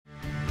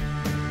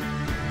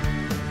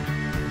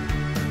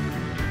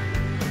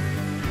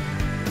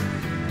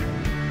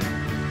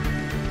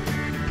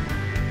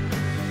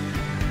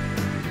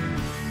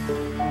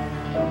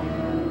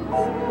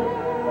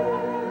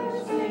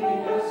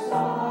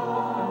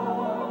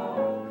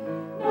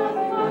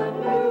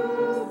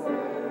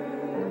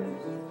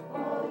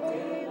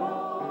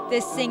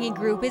This singing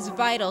group is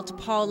vital to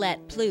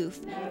Paulette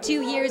Plouffe.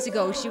 2 years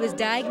ago, she was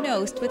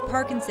diagnosed with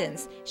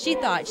Parkinson's. She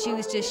thought she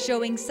was just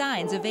showing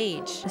signs of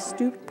age. A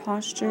stooped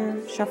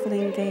posture,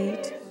 shuffling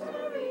gait,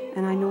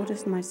 and I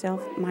noticed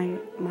myself, my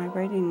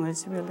writing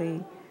was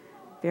really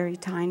very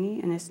tiny,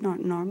 and it's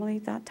not normally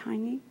that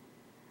tiny.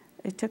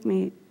 It took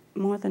me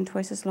more than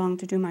twice as long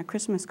to do my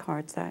Christmas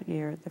cards that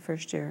year, the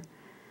first year,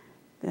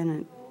 than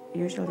it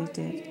usually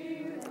did.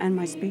 And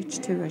my speech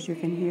too, as you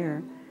can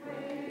hear,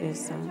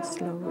 is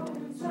slowed.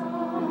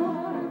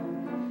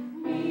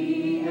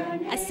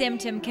 A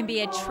symptom can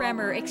be a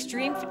tremor,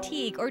 extreme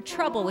fatigue, or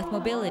trouble with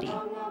mobility.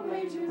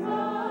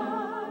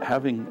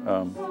 Having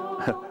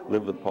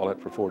lived with Paulette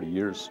for 40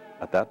 years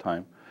at that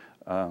time,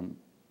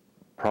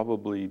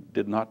 probably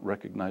did not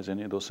recognize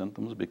any of those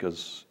symptoms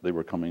because they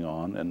were coming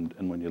on,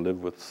 and when you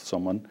live with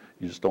someone,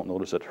 you just don't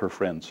notice it. Her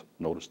friends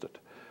noticed it.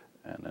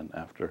 And then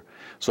after,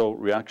 so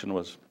reaction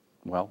was,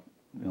 well,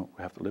 you know,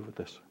 we have to live with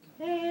this.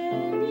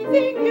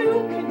 Anything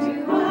you can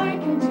do, I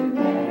can do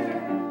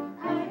better.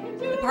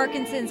 The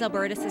Parkinson's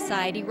Alberta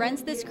Society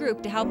runs this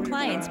group to help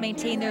clients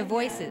maintain their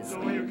voices.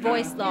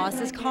 Voice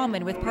loss is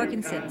common with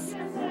Parkinson's.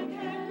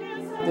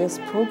 This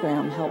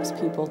program helps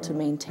people to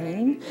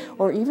maintain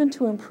or even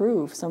to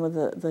improve some of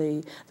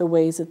the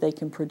ways that they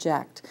can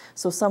project.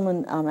 So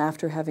someone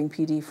after having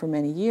PD for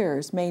many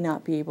years may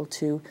not be able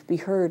to be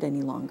heard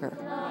any longer.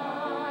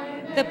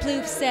 The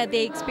Plouffes said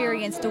they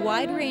experienced a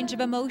wide range of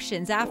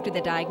emotions after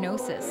the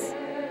diagnosis.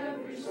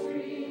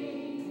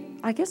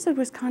 I guess it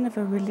was kind of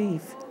a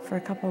relief for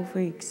a couple of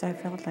weeks. I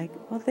felt like,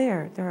 well,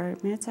 there are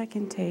meds I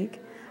can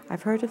take.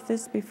 I've heard of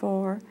this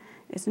before.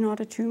 It's not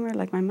a tumor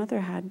like my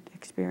mother had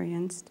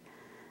experienced,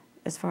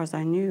 as far as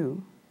I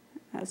knew.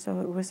 So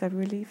it was a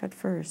relief at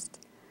first.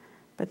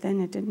 But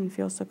then it didn't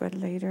feel so good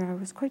later. I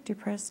was quite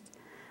depressed.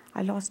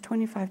 I lost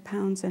 25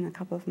 pounds in a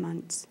couple of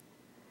months,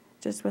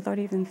 just without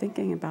even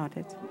thinking about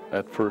it.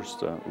 At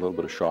first, a little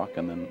bit of shock,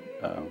 and then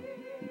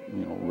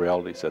you know,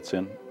 reality sets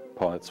in.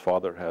 Paulette's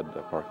father had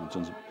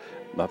Parkinson's,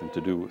 nothing to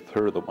do with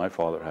her, though my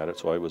father had it,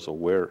 so I was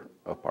aware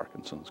of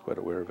Parkinson's, quite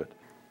aware of it.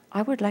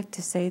 I would like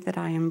to say that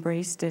I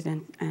embraced it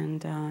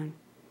and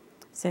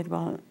said,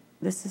 well,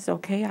 this is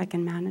okay, I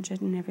can manage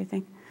it and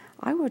everything.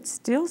 I would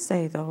still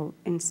say, though,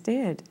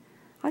 instead,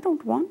 I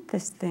don't want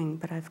this thing,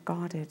 but I've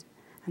got it.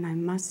 And I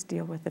must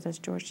deal with it, as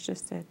George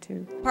just said,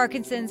 too.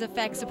 Parkinson's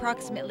affects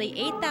approximately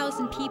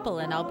 8,000 people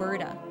in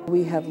Alberta.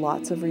 We have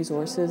lots of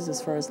resources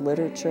as far as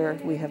literature.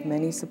 We have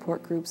many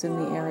support groups in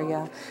the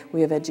area. We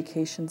have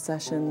education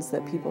sessions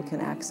that people can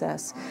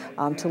access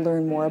to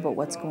learn more about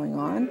what's going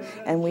on.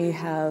 And we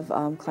have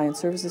client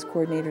services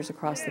coordinators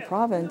across the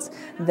province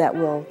that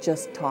will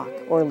just talk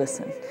or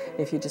listen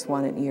if you just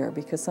want an ear.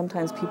 Because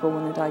sometimes people,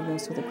 when they're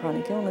diagnosed with a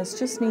chronic illness,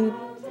 just need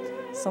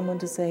someone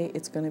to say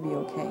it's going to be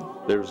okay.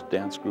 There's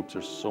dance groups,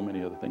 there's so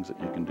many other things that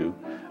you can do,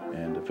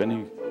 and if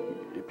any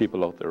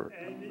people out there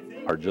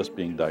are just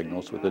being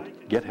diagnosed with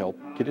it, get help,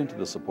 get into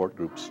the support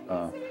groups.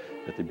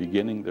 At the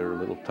beginning they're a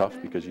little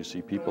tough because you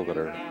see people that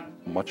are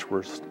much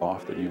worse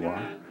off than you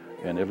are,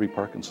 and every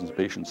Parkinson's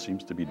patient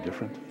seems to be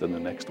different than the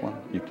next one.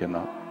 You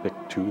cannot pick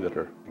two that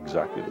are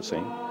exactly the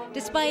same.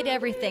 Despite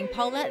everything,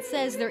 Paulette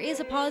says there is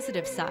a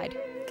positive side.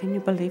 Can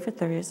you believe it?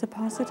 There is a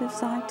positive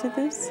side to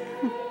this.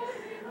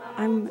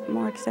 I'm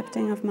more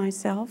accepting of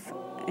myself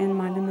and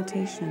my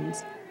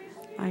limitations.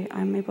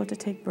 I'm able to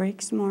take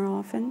breaks more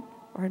often,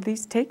 or at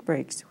least take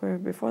breaks, where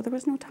before there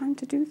was no time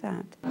to do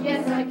that.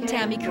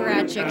 Tammy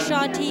Karatchuk,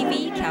 Shaw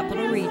TV,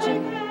 Capital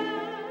Region.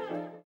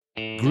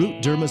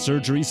 Groot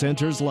Dermasurgery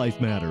Center's Life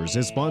Matters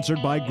is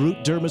sponsored by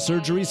Groot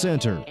Dermasurgery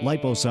Center.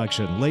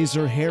 Liposuction,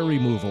 laser hair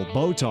removal,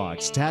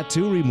 Botox,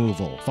 tattoo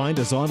removal. Find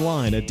us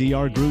online at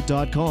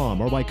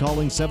drgroot.com or by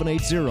calling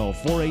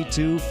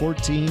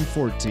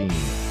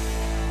 780-482-1414.